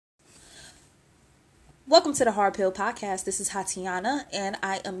Welcome to the Hard Pill Podcast. This is Tatiana, and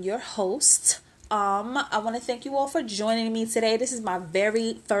I am your host. I want to thank you all for joining me today. This is my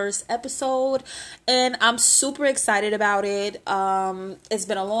very first episode, and I'm super excited about it. It's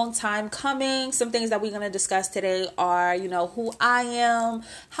been a long time coming. Some things that we're going to discuss today are, who I am,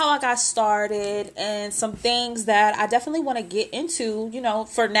 how I got started, and some things that I definitely want to get into,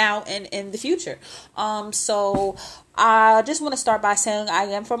 for now and in the future. So I just want to start by saying I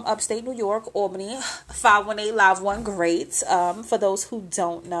am from upstate New York, Albany, 518 Live One Great. For those who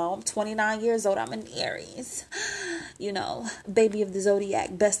don't know, I'm 29 years old. I'm an Aries, baby of the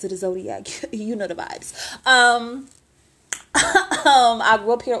zodiac, best of the zodiac. You know the vibes. I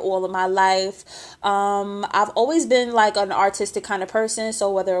grew up here all of my life. I've always been like an artistic kind of person.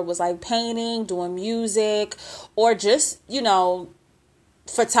 So whether it was like painting, doing music, or just,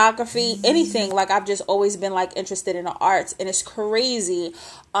 photography, anything, like I've just always been like interested in the arts, and it's crazy.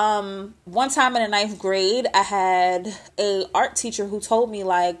 One time in the 9th grade, I had a art teacher who told me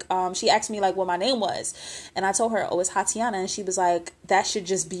she asked me what my name was, and I told her, oh, it's Tatiana, and she was like, that should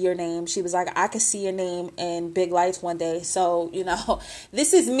just be your name. She was like, I could see your name in big lights one day. So,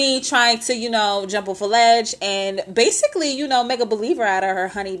 this is me trying to, jump off a ledge and basically, make a believer out of her,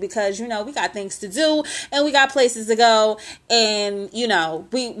 honey, because, we got things to do and we got places to go, and,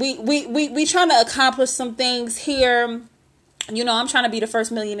 we trying to accomplish some things here. I'm trying to be the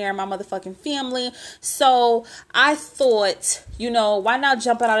first millionaire in my motherfucking family. So I thought, why not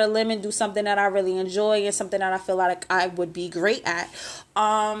jump out on a limb and do something that I really enjoy and something that I feel like I would be great at.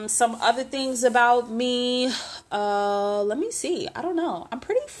 Some other things about me, let me see. I don't know. I'm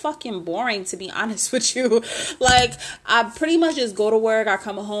pretty fucking boring, to be honest with you. I pretty much just go to work. I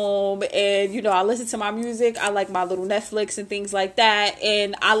come home and, I listen to my music. I like my little Netflix and things like that.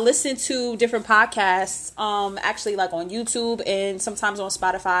 And I listen to different podcasts, actually on YouTube and sometimes on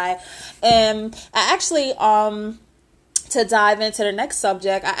Spotify. And I actually, to dive into the next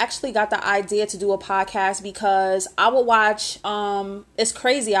subject, I actually got the idea to do a podcast because I will watch, it's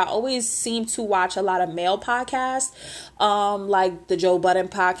crazy, I always seem to watch a lot of male podcasts, like the Joe Budden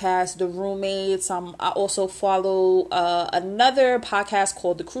podcast, The Roommates. I also follow another podcast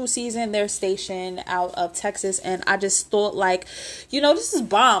called The Crew Season. They're stationed out of Texas, and I just thought this is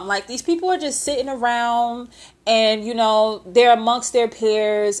bomb. These people are just sitting around and, they're amongst their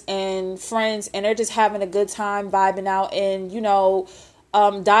peers and friends, and they're just having a good time vibing out and,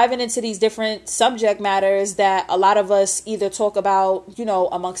 diving into these different subject matters that a lot of us either talk about,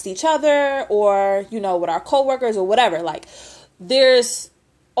 amongst each other or, with our coworkers or whatever. There's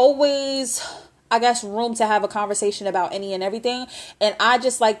always, I guess, room to have a conversation about any and everything. And I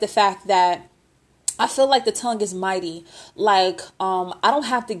just like the fact that I feel like the tongue is mighty. I don't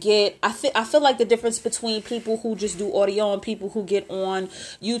have to I feel like the difference between people who just do audio and people who get on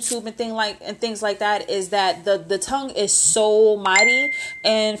YouTube and things like that is that the tongue is so mighty.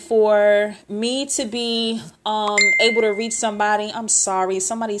 And for me to be able to reach somebody, I'm sorry,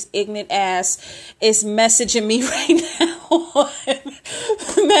 somebody's ignorant ass is messaging me right now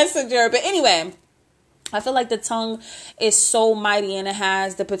on Messenger. But anyway, I feel like the tongue is so mighty and it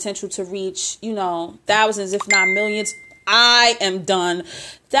has the potential to reach, thousands, if not millions. I am done.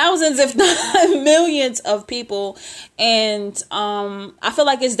 Thousands, if not millions of people. And I feel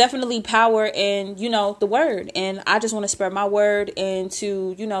like it's definitely power in, the word. And I just want to spread my word and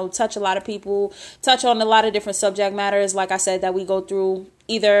to, touch a lot of people, touch on a lot of different subject matters, like I said, that we go through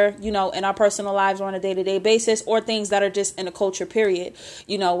either, in our personal lives or on a day-to-day basis, or things that are just in a culture, period,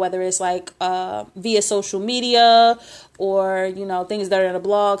 whether it's via social media or, things that are in the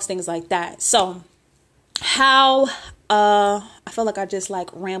blogs, things like that. So how I feel like I just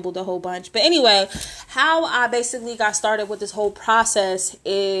rambled a whole bunch. But anyway, how I basically got started with this whole process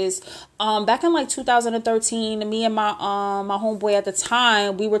is back in 2013, me and my homeboy at the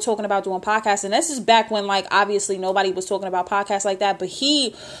time, we were talking about doing podcasts. And this is back when obviously nobody was talking about podcasts like that, but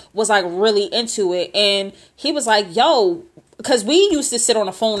he was really into it. And he was like, yo, because we used to sit on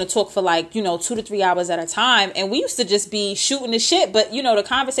the phone and talk for 2 to 3 hours at a time. And we used to just be shooting the shit. But, the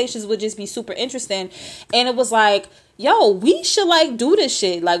conversations would just be super interesting. And it was yo, we should do this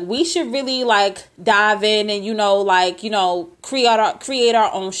shit. We should really dive in and, create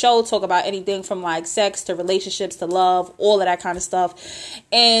our own show, talk about anything from sex to relationships to love, all of that kind of stuff.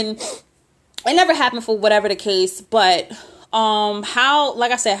 And it never happened for whatever the case, but how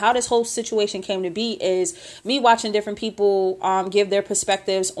this whole situation came to be is me watching different people give their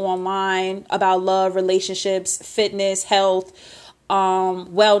perspectives online about love, relationships, fitness, health,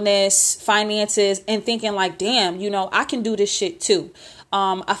 wellness, finances, and thinking damn, I can do this shit too.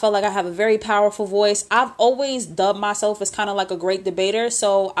 I felt like I have a very powerful voice. I've always dubbed myself as kind of like a great debater.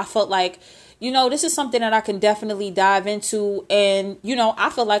 So I felt like, this is something that I can definitely dive into. And, I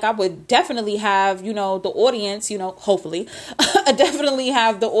feel like I would definitely have, the audience, hopefully, I definitely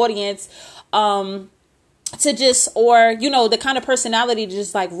have the audience, to just, or, the kind of personality to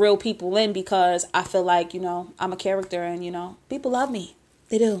just like reel people in, because I feel like, I'm a character and, people love me.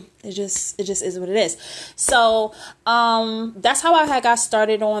 They do. It just is what it is. So, that's how I had got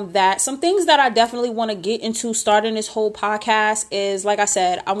started on that. Some things that I definitely want to get into starting this whole podcast is, like I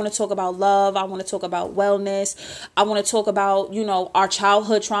said, I want to talk about love. I want to talk about wellness. I want to talk about, our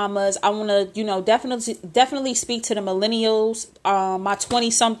childhood traumas. I want to, definitely speak to the millennials, my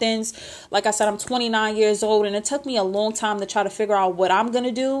 20 somethings. Like I said, I'm 29 years old, and it took me a long time to try to figure out what I'm going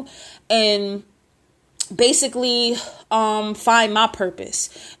to do. And basically find my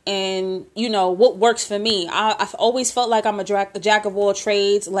purpose and what works for me. I've always felt like I'm a jack of all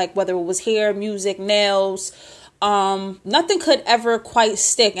trades, like whether it was hair, music, nails, nothing could ever quite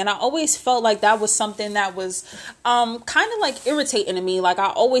stick. And I always felt like that was something that was kind of like irritating to me. Like I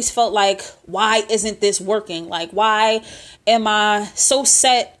always felt like, why isn't this working? Like, why am I so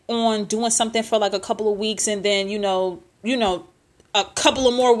set on doing something for like a couple of weeks, and then a couple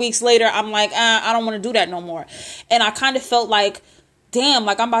of more weeks later, I'm like, I don't want to do that no more. And I kind of felt like, damn,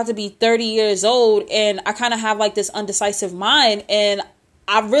 like I'm about to be 30 years old, and I kind of have like this undecisive mind. And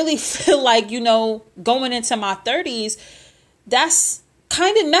I really feel like, going into my 30s, that's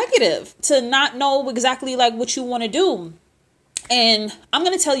kind of negative to not know exactly like what you want to do. And I'm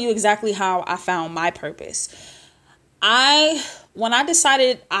going to tell you exactly how I found my purpose. When I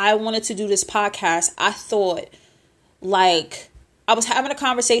decided I wanted to do this podcast, I thought like, I was having a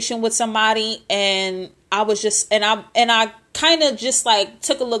conversation with somebody, and I was just, and I kind of just like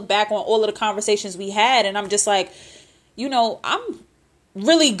took a look back on all of the conversations we had. And I'm just like, I'm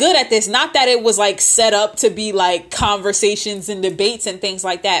really good at this. Not that it was like set up to be like conversations and debates and things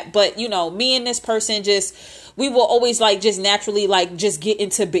like that. But, me and this person we will always like just naturally like just get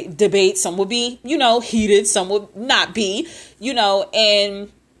into debate. Some would be, heated. Some would not be,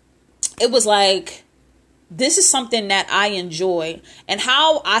 and it was like, this is something that I enjoy. And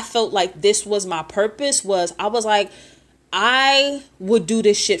how I felt like this was my purpose was, I was like, I would do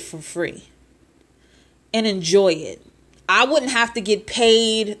this shit for free and enjoy it. I wouldn't have to get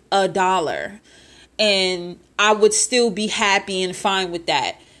paid $1, and I would still be happy and fine with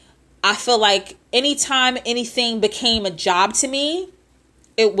that. I feel like anytime anything became a job to me,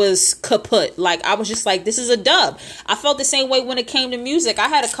 it was kaput. Like I was just like, this is a dub. I felt the same way when it came to music. I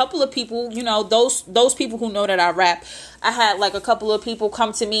had a couple of people, those people who know that I rap. I had like a couple of people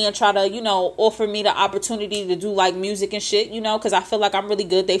come to me and try to, offer me the opportunity to do like music and shit, because I feel like I'm really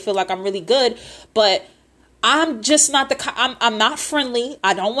good. They feel like I'm really good, but I'm just not I'm not friendly.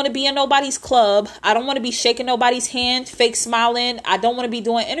 I don't want to be in nobody's club. I don't want to be shaking nobody's hand, fake smiling. I don't want to be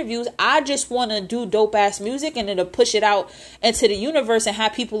doing interviews. I just want to do dope ass music and then to push it out into the universe and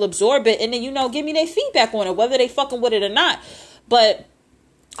have people absorb it. And then, give me their feedback on it, whether they fucking with it or not. But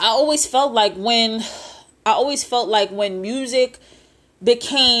I always felt like when music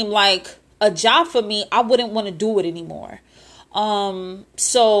became like a job for me, I wouldn't want to do it anymore.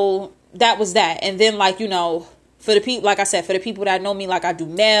 So that was that. And then like, for the people, like I said, for the people that know me, like I do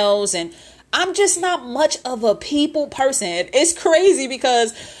nails, and I'm just not much of a people person. It's crazy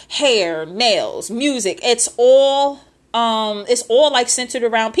because hair, nails, music, it's all like centered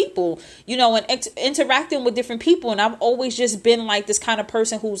around people, and interacting with different people. And I've always just been like this kind of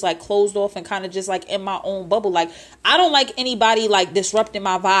person who's like closed off and kind of just like in my own bubble. Like I don't like anybody like disrupting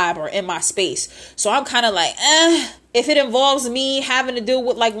my vibe or in my space. So I'm kind of like, if it involves me having to deal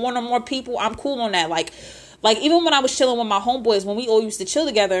with like one or more people, I'm cool on that. Like even when I was chilling with my homeboys, when we all used to chill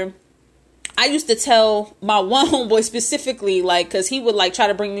together, I used to tell my one homeboy specifically, like, cause he would like try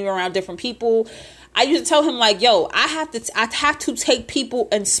to bring me around different people. I used to tell him like, yo, I have to take people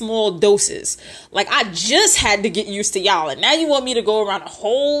in small doses. Like I just had to get used to y'all, and now you want me to go around a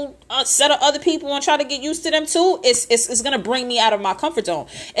whole set of other people and try to get used to them too? It's gonna bring me out of my comfort zone.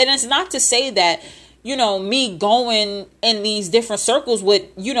 And it's not to say that, me going in these different circles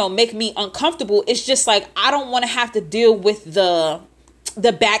would, make me uncomfortable. It's just like, I don't want to have to deal with the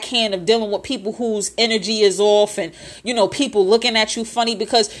backhand of dealing with people whose energy is off, and, people looking at you funny,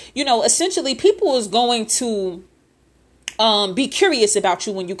 because, essentially people is going to be curious about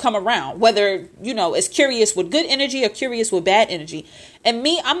you when you come around, whether, it's curious with good energy or curious with bad energy. And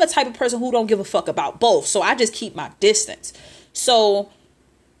me, I'm the type of person who don't give a fuck about both. So I just keep my distance. So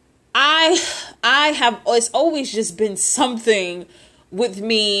it's always just been something with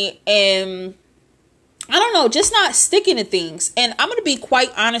me, and I don't know, just not sticking to things. And I'm going to be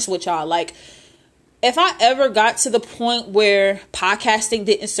quite honest with y'all. Like, if I ever got to the point where podcasting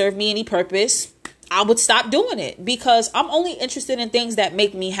didn't serve me any purpose, I would stop doing it, because I'm only interested in things that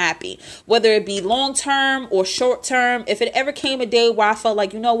make me happy, whether it be long term or short term. If it ever came a day where I felt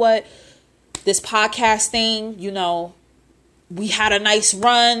like, you know what, this podcast thing, you know, we had a nice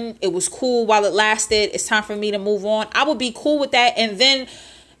run, it was cool while it lasted, it's time for me to move on, I would be cool with that. And then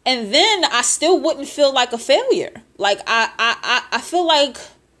I still wouldn't feel like a failure. Like I feel like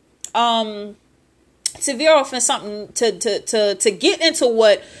to veer off in something to get into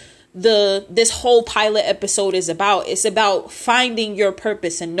what this whole pilot episode is about. It's about finding your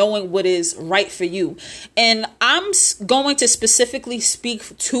purpose and knowing what is right for you. And I'm going to specifically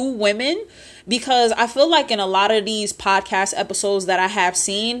speak to women, because I feel like in a lot of these podcast episodes that I have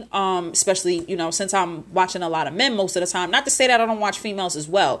seen, especially, you know, since I'm watching a lot of men most of the time, not to say that I don't watch females as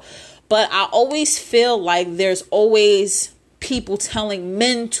well, but I always feel like there's always people telling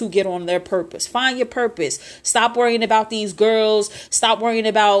men to get on their purpose. Find your purpose. Stop worrying about these girls. Stop worrying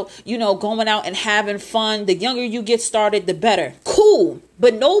about, you know, going out and having fun. The younger you get started, the better. Cool.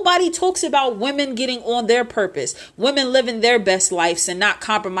 But nobody talks about women getting on their purpose, women living their best lives and not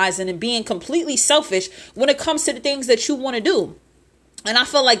compromising and being completely selfish when it comes to the things that you want to do. And I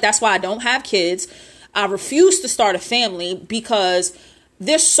feel like that's why I don't have kids. I refuse to start a family, because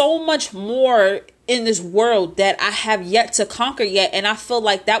there's so much more in this world that I have yet to conquer yet. And I feel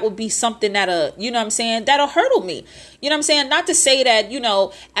like that would be something that, you know what I'm saying, that'll hurdle me. You know what I'm saying? Not to say that, you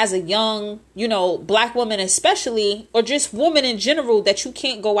know, as a young, you know, Black woman especially, or just woman in general, that you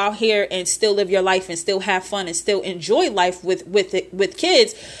can't go out here and still live your life and still have fun and still enjoy life with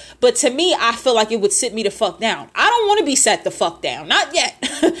kids. But to me, I feel like it would sit me the fuck down. I don't want to be set the fuck down. Not yet.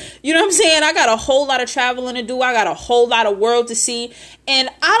 You know what I'm saying? I got a whole lot of traveling to do. I got a whole lot of world to see. And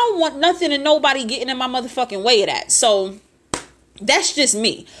I don't want nothing and nobody getting in my motherfucking way of that. So that's just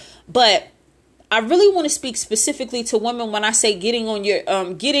me. But I really want to speak specifically to women when I say getting on your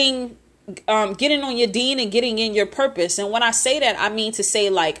getting on your dean and getting in your purpose. And when I say that, I mean to say,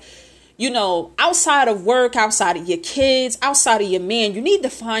 like, you know, outside of work, outside of your kids, outside of your man, you need to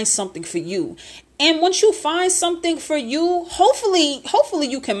find something for you. And once you find something for you, hopefully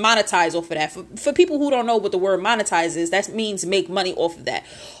you can monetize off of that. For people who don't know what the word monetize is, that means make money off of that.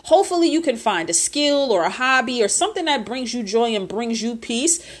 Hopefully you can find a skill or a hobby or something that brings you joy and brings you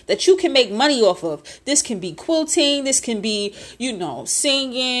peace that you can make money off of. This can be quilting. This can be, you know,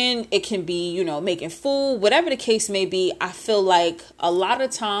 singing. It can be, you know, making food, whatever the case may be. I feel like a lot of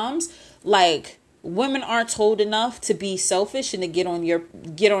times, like, women aren't told enough to be selfish and to get on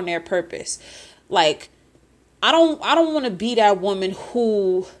their purpose. Like, I don't want to be that woman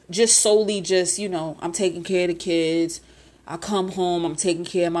who just solely just, you know, I'm taking care of the kids. I come home, I'm taking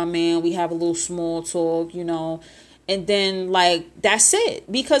care of my man. We have a little small talk, you know, and then, like, that's it.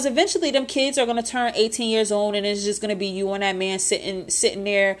 Because eventually them kids are going to turn 18 years old and it's just going to be you and that man sitting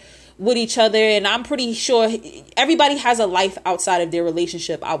there with each other. And I'm pretty sure everybody has a life outside of their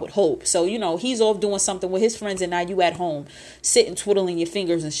relationship, I would hope. So, you know, he's off doing something with his friends and now you at home sitting twiddling your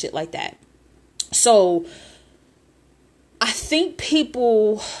fingers and shit like that. So I think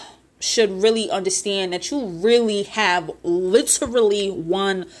people should really understand that you really have literally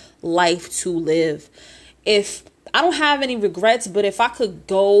one life to live. If I don't have any regrets, but if I could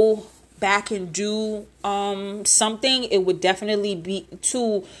go back and do something, it would definitely be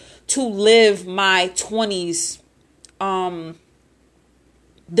to live my 20s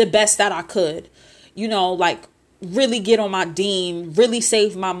the best that I could. You know, like, really get on my dean, really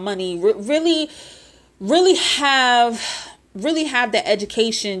save my money, really have the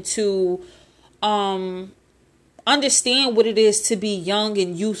education to understand what it is to be young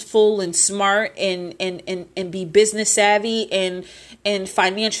and youthful and smart and be business savvy and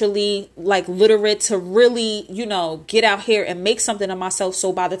financially, like, literate, to really, you know, get out here and make something of myself.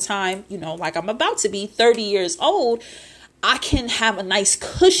 So by the time, you know, like, I'm about to be 30 years old, I can have a nice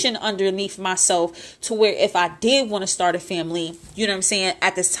cushion underneath myself to where if I did want to start a family, you know what I'm saying,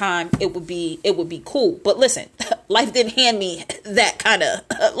 at this time, it would be cool. But listen, life didn't hand me that kind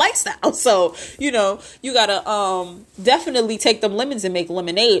of lifestyle. So, you know, you gotta definitely take them lemons and make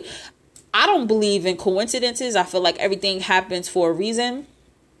lemonade. I don't believe in coincidences. I feel like everything happens for a reason.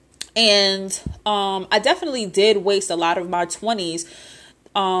 And I definitely did waste a lot of my 20s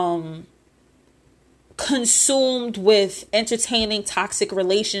consumed with entertaining toxic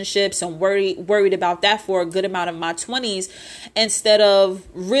relationships and worried about that for a good amount of my 20s, instead of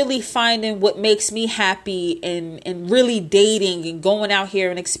really finding what makes me happy and really dating and going out here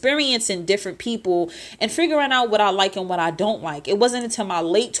and experiencing different people and figuring out what I like and what I don't like. It wasn't until my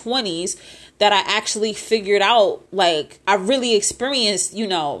late 20s that I actually figured out, like, I really experienced,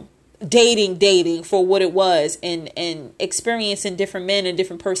 dating for what it was, and experiencing different men and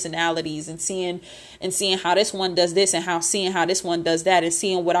different personalities, and seeing how this one does this, and seeing how this one does that, and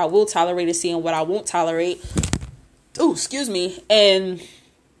seeing what I will tolerate and seeing what I won't tolerate. Oh, excuse me. And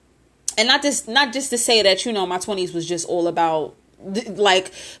not just to say that, my 20s was just all about, like,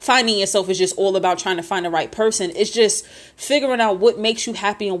 finding yourself is just all about trying to find the right person. It's just figuring out what makes you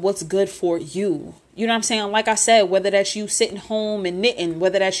happy and what's good for you. You know what I'm saying? Like I said, whether that's you sitting home and knitting,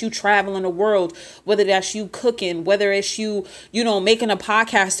 whether that's you traveling the world, whether that's you cooking, whether it's you, making a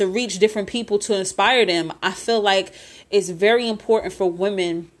podcast to reach different people to inspire them. I feel like it's very important for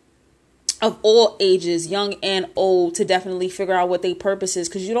women of all ages, young and old, to definitely figure out what their purpose is.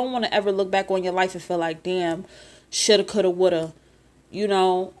 Because you don't want to ever look back on your life and feel like, damn, shoulda, coulda, woulda.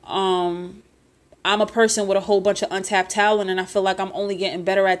 I'm a person with a whole bunch of untapped talent, and I feel like I'm only getting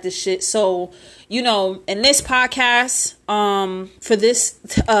better at this shit. So, in this podcast, for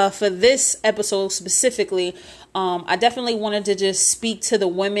this episode specifically, I definitely wanted to just speak to the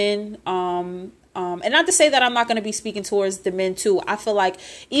women, and not to say that I'm not going to be speaking towards the men too. I feel like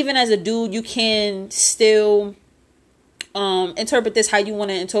even as a dude, you can still interpret this how you want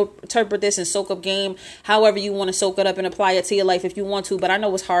to interpret this, and soak up game however you want to soak it up and apply it to your life if you want to. But I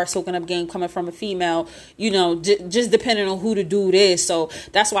know it's hard soaking up game coming from a female, just depending on who the dude is. So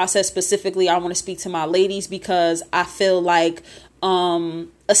that's why I said specifically I want to speak to my ladies, because I feel like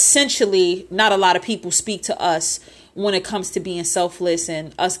essentially not a lot of people speak to us when it comes to being selfless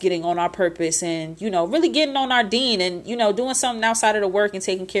and us getting on our purpose, and really getting on our dean, and doing something outside of the work and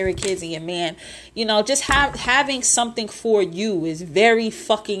taking care of kids and your man. Just having something for you is very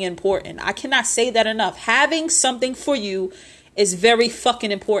fucking important. I cannot say that enough. Having something for you is very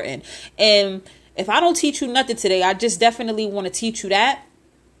fucking important. And if I don't teach you nothing today, I just definitely want to teach you that.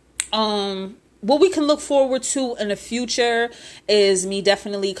 What we can look forward to in the future is me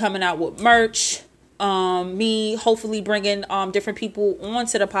definitely coming out with merch. Me hopefully bringing different people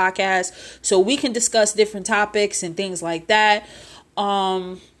onto the podcast so we can discuss different topics and things like that.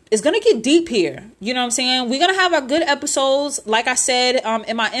 It's gonna get deep here. You know what I'm saying? We're gonna have our good episodes. Like I said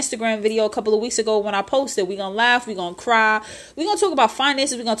in my Instagram video a couple of weeks ago when I posted, we're gonna laugh, we're gonna cry, we're gonna talk about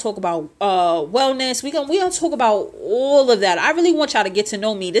finances, we're gonna talk about wellness, we're gonna talk about all of that. I really want y'all to get to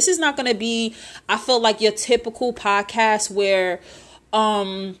know me. This is not gonna be, I feel like, your typical podcast where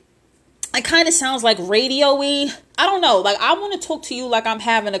it kind of sounds like radio-y. I don't know. Like, I want to talk to you like I'm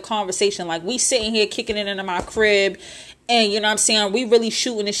having a conversation. Like, we sitting here kicking it into my crib, and you know what I'm saying, we really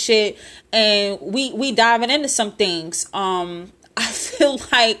shooting the shit, and we diving into some things. I feel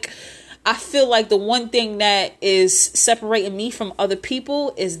like the one thing that is separating me from other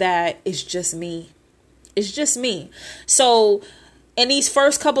people is that it's just me. It's just me. So in these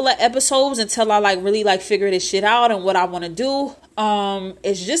first couple of episodes, until I really figure this shit out and what I want to do,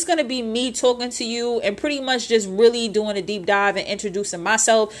 it's just going to be me talking to you and pretty much just really doing a deep dive and introducing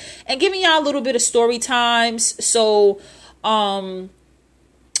myself and giving y'all a little bit of story times. So, I'm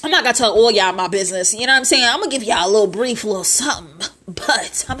not going to tell all y'all my business. You know what I'm saying? I'm going to give y'all a little brief little something,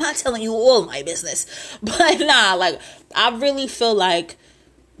 but I'm not telling you all my business. But nah, I really feel like,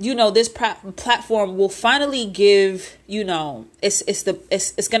 this platform will finally give,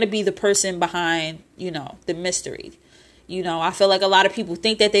 it's going to be the person behind, the mystery. I feel like a lot of people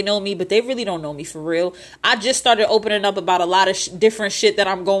think that they know me, but they really don't know me for real. I just started opening up about a lot of different shit that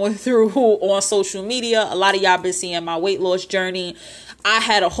I'm going through on social media. A lot of y'all been seeing my weight loss journey. I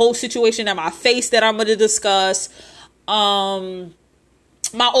had a whole situation at my face that I'm going to discuss.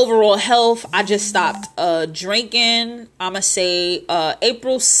 My overall health. I just stopped drinking. I'm going to say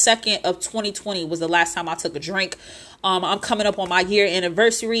April 2nd of 2020 was the last time I took a drink. I'm coming up on my year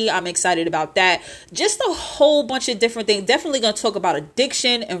anniversary. I'm excited about that. Just a whole bunch of different things. Definitely going to talk about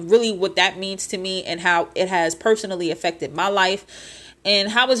addiction and really what that means to me and how it has personally affected my life and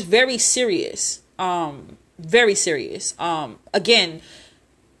how it's very serious. Very serious. Again,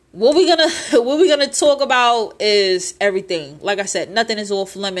 what we gonna talk about is everything. Like I said, nothing is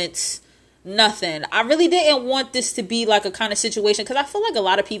off limits. Nothing. I really didn't want this to be like a kind of situation because I feel like a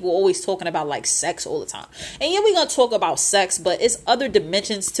lot of people always talking about sex all the time. And yeah, we're going to talk about sex, but it's other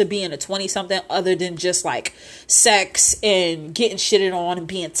dimensions to being a 20-something other than just sex and getting shitted on and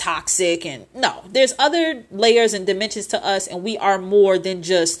being toxic. And no, there's other layers and dimensions to us, and we are more than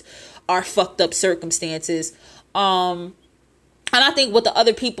just our fucked up circumstances. And I think with the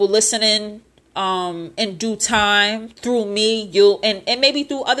other people listening, in due time through me, you'll and maybe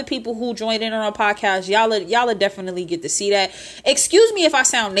through other people who joined in on our podcast, y'all definitely get to see that. Excuse me if I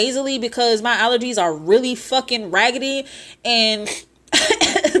sound nasally because my allergies are really fucking raggedy and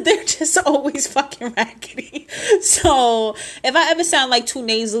they're just just always fucking raggedy. So if I ever sound like too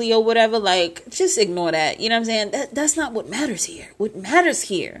nasally or whatever, like, just ignore that. You know what I'm saying? That's not what matters here. What matters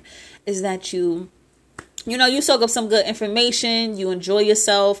here is that you soak up some good information, you enjoy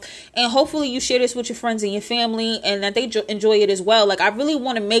yourself, and hopefully you share this with your friends and your family, and that they enjoy it as well. Like, I really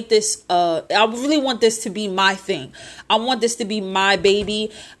want to make this, I really want this to be my thing. I want this to be my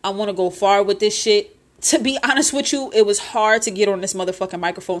baby. I want to go far with this shit. To be honest with you, it was hard to get on this motherfucking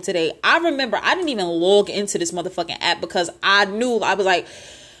microphone today. I remember I didn't even log into this motherfucking app because I knew, I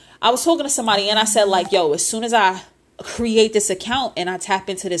was talking to somebody and I said, like, yo, as soon as I create this account and I tap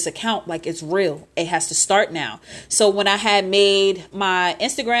into this account, like, it's real, it has to start now. So when I had made my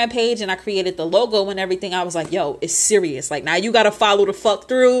Instagram page and I created the logo and everything, I was like, yo, it's serious. Like, now you gotta follow the fuck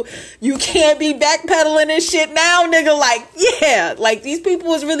through. You can't be backpedaling this shit now, nigga. Like, yeah, like, these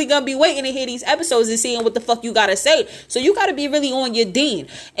people is really gonna be waiting to hear these episodes and seeing what the fuck you gotta say. So you gotta be really on your dean.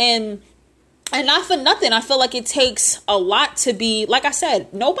 And not for nothing, I feel like it takes a lot to be, like I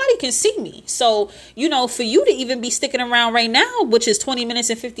said, nobody can see me. So, for you to even be sticking around right now, which is 20 minutes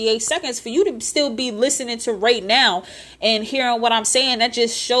and 58 seconds, for you to still be listening to right now and hearing what I'm saying, that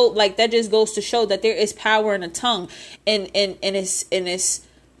just goes to show that there is power in the tongue. And it's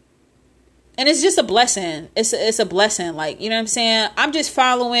just a blessing. It's a blessing. Like, you know what I'm saying? I'm just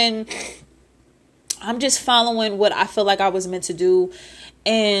following what I feel like I was meant to do.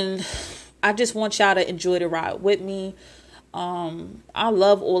 And I just want y'all to enjoy the ride with me. I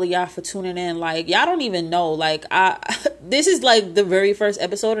love all of y'all for tuning in. Like, y'all don't even know. Like, this is like the very first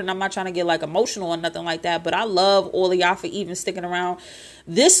episode, and I'm not trying to get like emotional or nothing like that. But I love all of y'all for even sticking around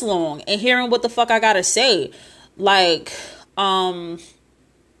this long and hearing what the fuck I gotta say. Like, yeah.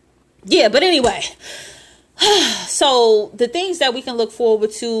 But anyway. So the things that we can look forward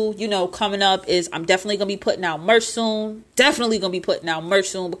to, coming up is I'm definitely going to be putting out merch soon.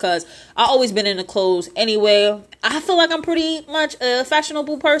 Because I always been into clothes anyway. I feel like I'm pretty much a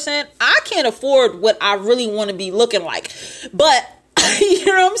fashionable person. I can't afford what I really want to be looking like. But you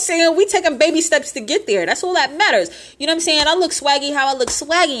know what I'm saying? We taking baby steps to get there. That's all that matters. You know what I'm saying? I look swaggy how I look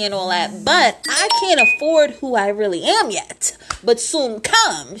swaggy and all that. But I can't afford who I really am yet. But soon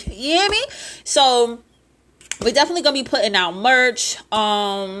come. You hear me? So we're definitely going to be putting out merch.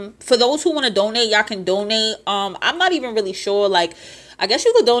 For those who want to donate, y'all can donate. I'm not even really sure. Like, I guess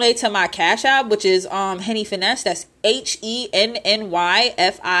you could donate to my Cash App, which is Henny Finesse. That's HENNYFINESSE.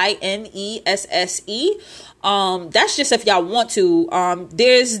 That's just if y'all want to.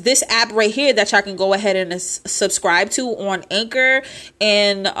 There's this app right here that y'all can go ahead and subscribe to on Anchor,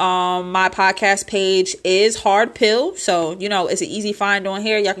 and my podcast page is Hard Pill, so it's an easy find on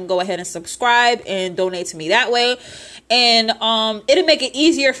here. Y'all can go ahead and subscribe and donate to me that way. And it'll make it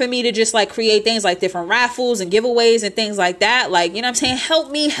easier for me to just like create things like different raffles and giveaways and things like that. Like, you know what I'm saying? Help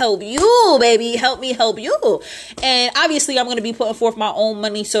me help you, baby. Help me help you. And obviously I'm going to be putting forth my own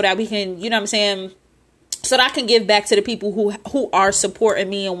money so that we can, you know what I'm saying, so that I can give back to the people who are supporting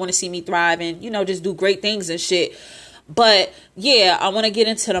me and want to see me thrive and, just do great things and shit. But yeah, I want to get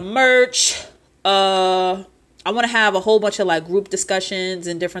into the merch. I want to have a whole bunch of like group discussions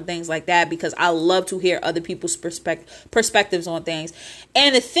and different things like that, because I love to hear other people's perspectives on things.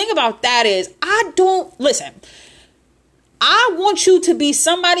 And the thing about that is, I want you to be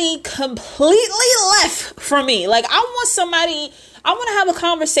somebody completely left from me. Like, I want to have a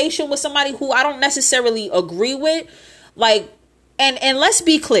conversation with somebody who I don't necessarily agree with. Like, and let's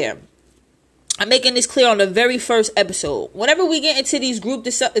be clear. I'm making this clear on the very first episode. Whenever we get into these group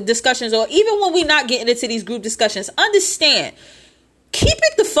discussions, or even when we're not getting into these group discussions, understand, keep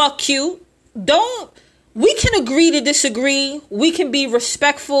it the fuck cute. We can agree to disagree. We can be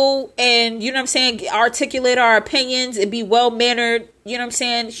respectful and, you know what I'm saying, articulate our opinions and be well-mannered, you know what I'm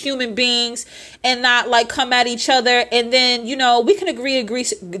saying, human beings, and not like come at each other. And then, we can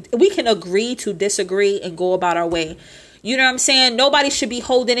agree to disagree and go about our way. You know what I'm saying? Nobody should be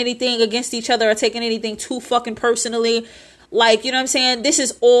holding anything against each other or taking anything too fucking personally. Like, you know what I'm saying? This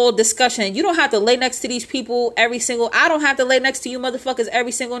is all discussion. You don't have to lay next to these people I don't have to lay next to you motherfuckers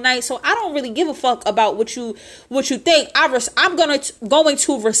every single night. So I don't really give a fuck about what you think. I'm going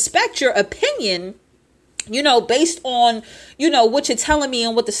to respect your opinion, based on, what you're telling me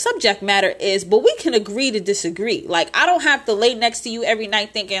and what the subject matter is, but we can agree to disagree. Like, I don't have to lay next to you every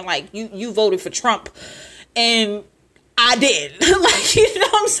night thinking like you voted for Trump and I did. Like, you know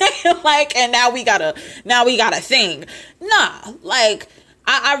what I'm saying? Like, and now we got a thing. Nah, like,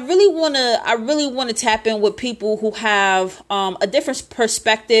 I really want to tap in with people who have a different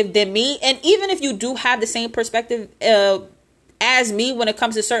perspective than me. And even if you do have the same perspective as me when it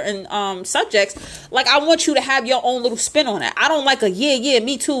comes to certain subjects, like I want you to have your own little spin on it. I don't like a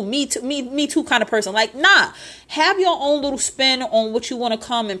me too kind of person. Like, nah, have your own little spin on what you want to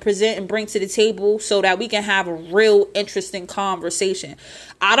come and present and bring to the table so that we can have a real interesting conversation.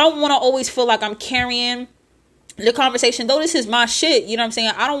 I don't want to always feel like I'm carrying the conversation, though this is my shit, you know what I'm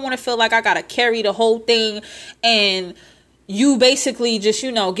saying? I don't want to feel like I gotta carry the whole thing and you basically just,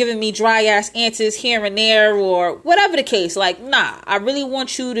 giving me dry ass answers here and there or whatever the case. Like, nah, I really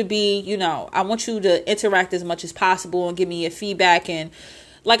want you to be, I want you to interact as much as possible and give me your feedback. And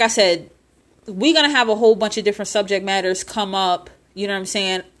like I said, we're going to have a whole bunch of different subject matters come up. You know what I'm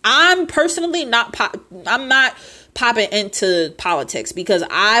saying? I'm personally not popping into politics because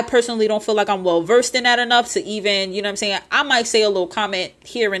I personally don't feel like I'm well versed in that enough to even, I might say a little comment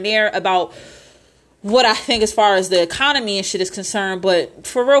here and there about what I think as far as the economy and shit is concerned, but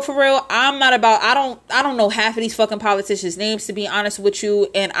for real, I'm not about, I don't know half of these fucking politicians' names, to be honest with you,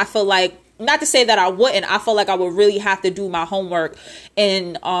 and I feel like, not to say that I wouldn't, I feel like I would really have to do my homework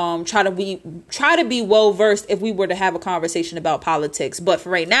and try to be well versed if we were to have a conversation about politics. But for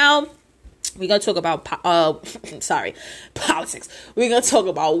right now, we're going to talk about, politics. We're going to talk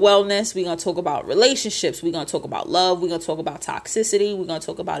about wellness. We're going to talk about relationships. We're going to talk about love. We're going to talk about toxicity. We're going to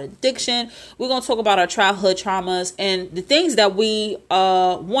talk about addiction. We're going to talk about our childhood traumas and the things that we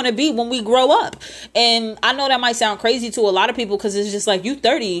want to be when we grow up. And I know that might sound crazy to a lot of people because it's just like, you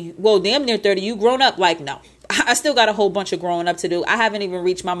 30, well, damn near 30, you grown up. Like, no. I still got a whole bunch of growing up to do. I haven't even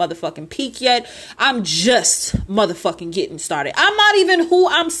reached my motherfucking peak yet. I'm just motherfucking getting started. I'm not even who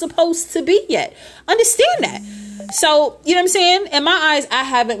I'm supposed to be yet. Understand that. So, you know what I'm saying? In my eyes, I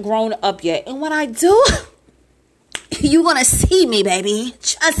haven't grown up yet. And when I do, you're going to see me, baby.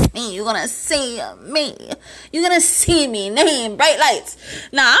 Trust me. You're going to see me. You're going to see me. Name bright lights.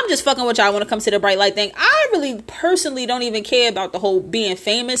 Nah, I'm just fucking with y'all when it comes to the bright light thing. I really personally don't even care about the whole being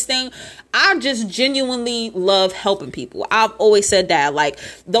famous thing. I just genuinely love helping people. I've always said that. Like,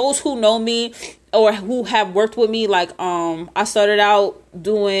 those who know me or who have worked with me, like, I started out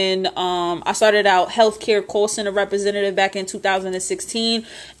healthcare call center representative back in 2016,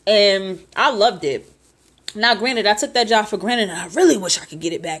 and I loved it. Now, granted, I took that job for granted, and I really wish I could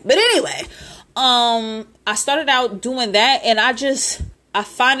get it back. But anyway, I started out doing that, and I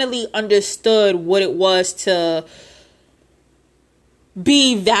finally understood what it was to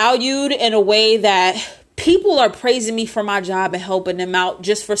be valued in a way that people are praising me for my job and helping them out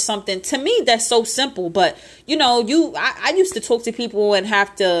just for something. To me, that's so simple. But, I used to talk to people and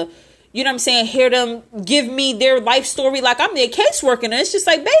have to, hear them give me their life story like I'm their caseworker. And it's just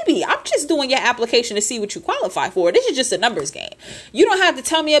like, baby, I'm just doing your application to see what you qualify for. This is just a numbers game. You don't have to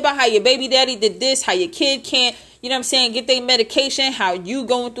tell me about how your baby daddy did this, how your kid can't, get their medication, how you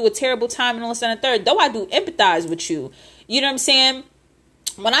going through a terrible time and all this and the third. Though I do empathize with you. You know what I'm saying?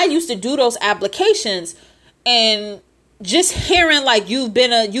 When I used to do those applications and just hearing like you've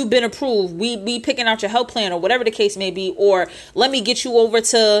been approved, we picking out your health plan or whatever the case may be, or let me get you over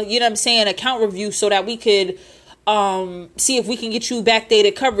to, account review so that we could see if we can get you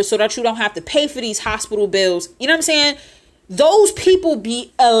backdated coverage so that you don't have to pay for these hospital bills. You know what I'm saying? Those people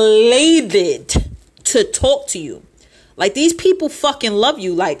be elated to talk to you. Like, these people fucking love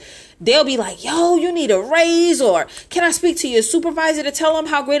you. Like, they'll be like, yo, you need a raise, or can I speak to your supervisor to tell them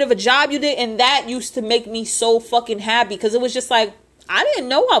how great of a job you did? And that used to make me so fucking happy because it was just like, I didn't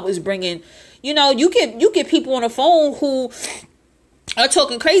know I was bringing, you get people on the phone who are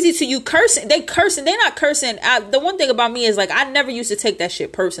talking crazy to you, cursing. They're not cursing. The one thing about me is, like, I never used to take that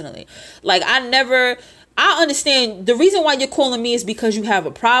shit personally. Like, I understand the reason why you're calling me is because you have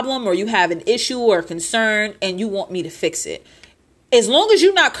a problem or you have an issue or a concern and you want me to fix it. As long as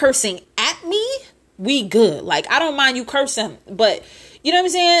you're not cursing at me, we good. Like, I don't mind you cursing, but you know what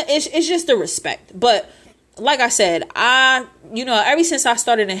I'm saying? It's just the respect. But like I said, ever since I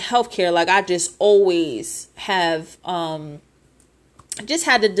started in healthcare, like, I just always have, just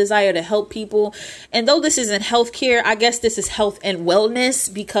had the desire to help people. And though this isn't healthcare, I guess this is health and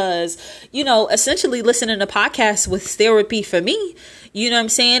wellness because, essentially listening to podcasts was therapy for me. You know what I'm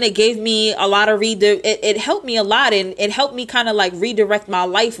saying? It gave me a lot of it helped me a lot, and it helped me kind of like redirect my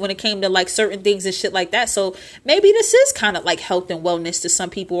life when it came to like certain things and shit like that. So maybe this is kind of like health and wellness to some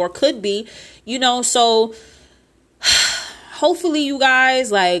people, or could be, so hopefully you guys,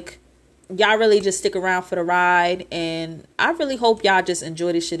 like, y'all really just stick around for the ride, and I really hope y'all just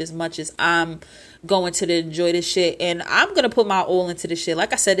enjoy this shit as much as I'm going to enjoy this shit. And I'm gonna put my all into this shit.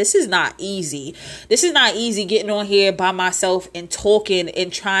 Like I said, this is not easy. This is not easy getting on here by myself and talking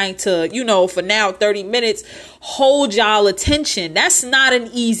and trying to, for now 30 minutes, hold y'all attention. That's not an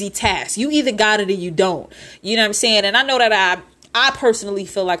easy task. You either got it or you don't. You know what I'm saying? And I know that I personally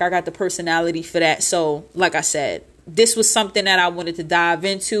feel like I got the personality for that. So, like I said, this was something that I wanted to dive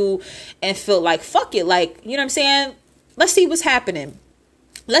into and feel like, fuck it. Like, you know what I'm saying? Let's see what's happening.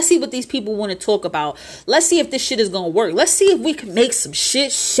 Let's see what these people want to talk about. Let's see if this shit is going to work. Let's see if we can make some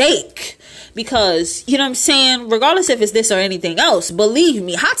shit shake. Because, you know what I'm saying? Regardless if it's this or anything else, believe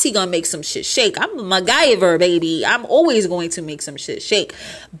me, Hottie gonna make some shit shake. I'm a MacGyver, baby. I'm always going to make some shit shake.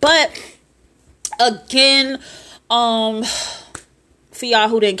 But, again, for y'all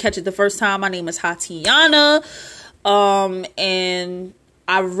who didn't catch it the first time, my name is Hatiana. And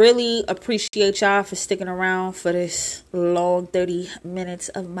I really appreciate y'all for sticking around for this long 30 minutes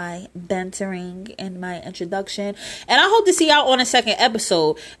of my bantering and my introduction. And I hope to see y'all on a second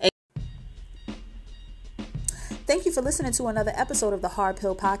episode. Thank you for listening to another episode of the Hard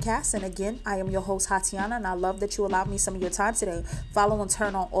Pill Podcast. And again, I am your host, Hatiana, and I love that you allowed me some of your time today. Follow and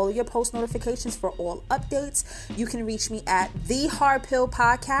turn on all of your post notifications for all updates. You can reach me at The Hard Pill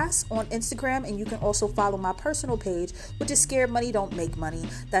Podcast on Instagram, and you can also follow my personal page, which is Scared Money Don't Make Money.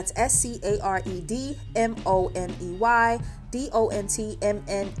 That's SCAREDMONEY.DONTMNEY.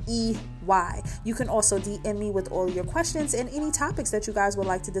 You can also DM me with all your questions and any topics that you guys would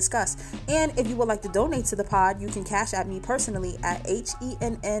like to discuss. And if you would like to donate to the pod, you can cash at me personally at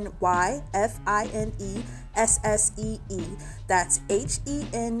HENNYFINESSEE. That's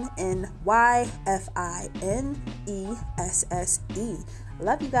HENNYFINESSE.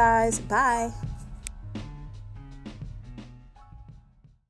 Love you guys. Bye.